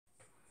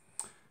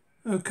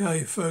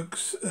Okay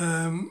folks,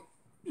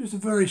 just a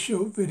very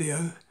short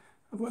video.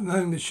 I've got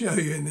nothing to show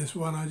you in this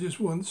one. I just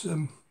want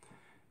some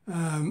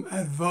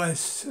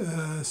advice,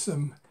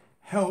 some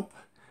help,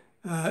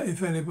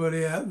 if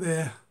anybody out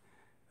there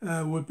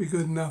would be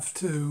good enough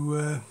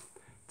to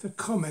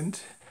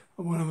comment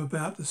on what I'm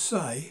about to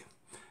say.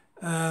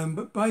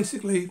 But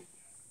basically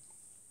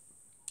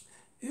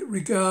it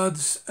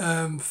regards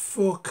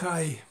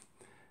 4K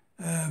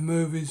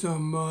movies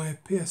on my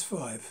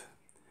PS5.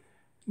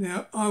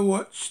 Now, I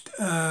watched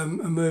a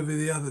movie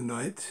the other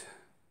night,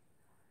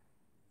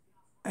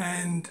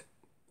 and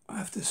I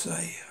have to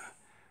say,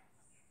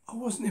 I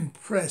wasn't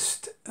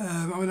impressed.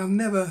 I mean,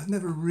 I've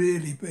never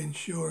really been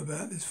sure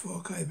about this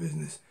 4K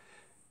business,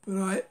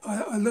 but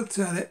I looked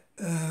at it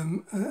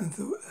and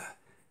thought,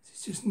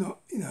 it's just not,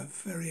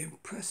 very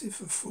impressive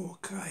for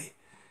 4K.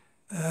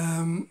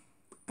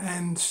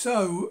 And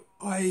so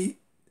I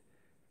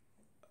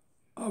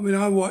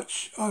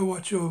watch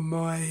all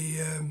my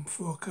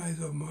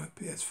 4Ks on my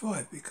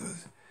PS5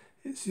 because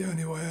it's the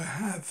only way I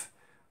have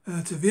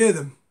to view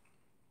them.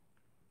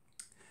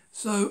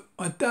 So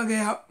I dug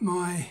out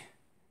my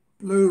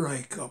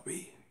Blu-ray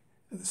copy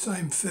of the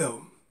same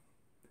film,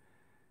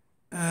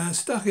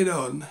 stuck it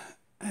on,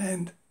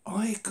 and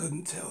I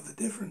couldn't tell the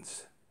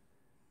difference.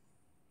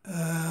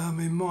 I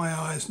mean, my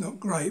eye's not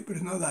great, but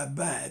it's not that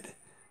bad.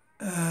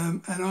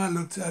 And I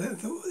looked at it and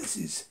thought, well,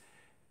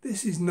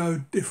 this is no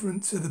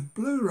different to the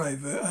Blu-ray,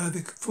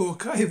 the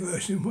 4K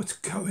version. What's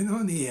going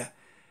on here?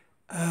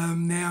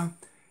 Now,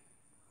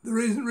 the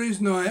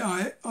reason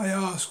I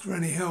ask for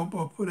any help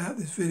or put out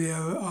this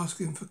video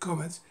asking for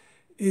comments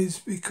is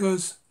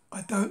because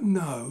I don't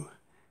know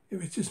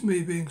if it's just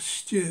me being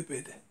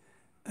stupid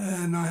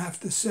and I have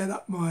to set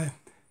up my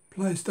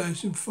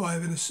PlayStation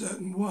 5 in a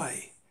certain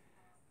way.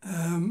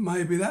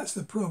 Maybe that's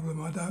the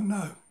problem, I don't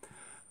know.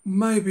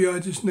 Maybe I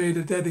just need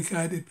a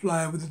dedicated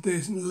player with a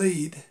decent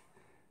lead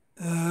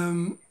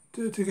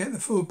to get the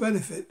full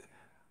benefit.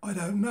 I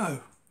don't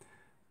know.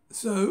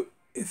 So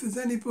if there's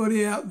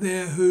anybody out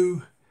there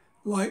who,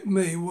 like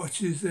me,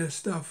 watches their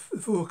stuff, the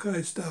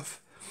 4K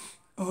stuff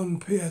on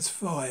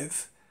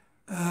PS5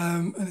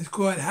 and is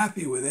quite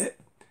happy with it,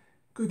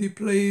 could you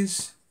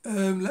please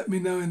let me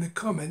know in the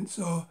comments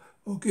or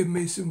give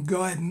me some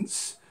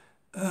guidance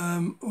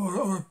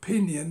or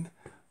opinion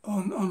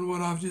on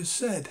what I've just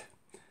said.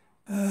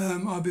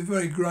 I'd be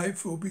very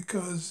grateful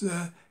because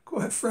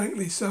quite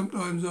frankly,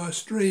 sometimes I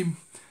stream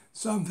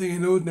something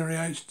in ordinary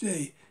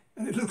HD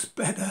and it looks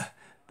better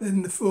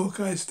than the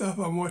 4K stuff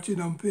I'm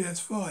watching on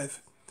PS5.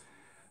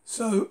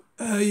 So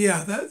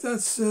yeah,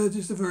 that's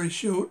just a very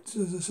short,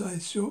 as I say,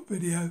 short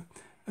video,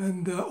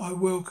 and I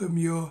welcome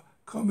your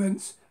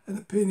comments and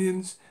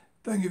opinions.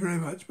 Thank you very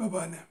much. Bye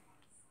bye now.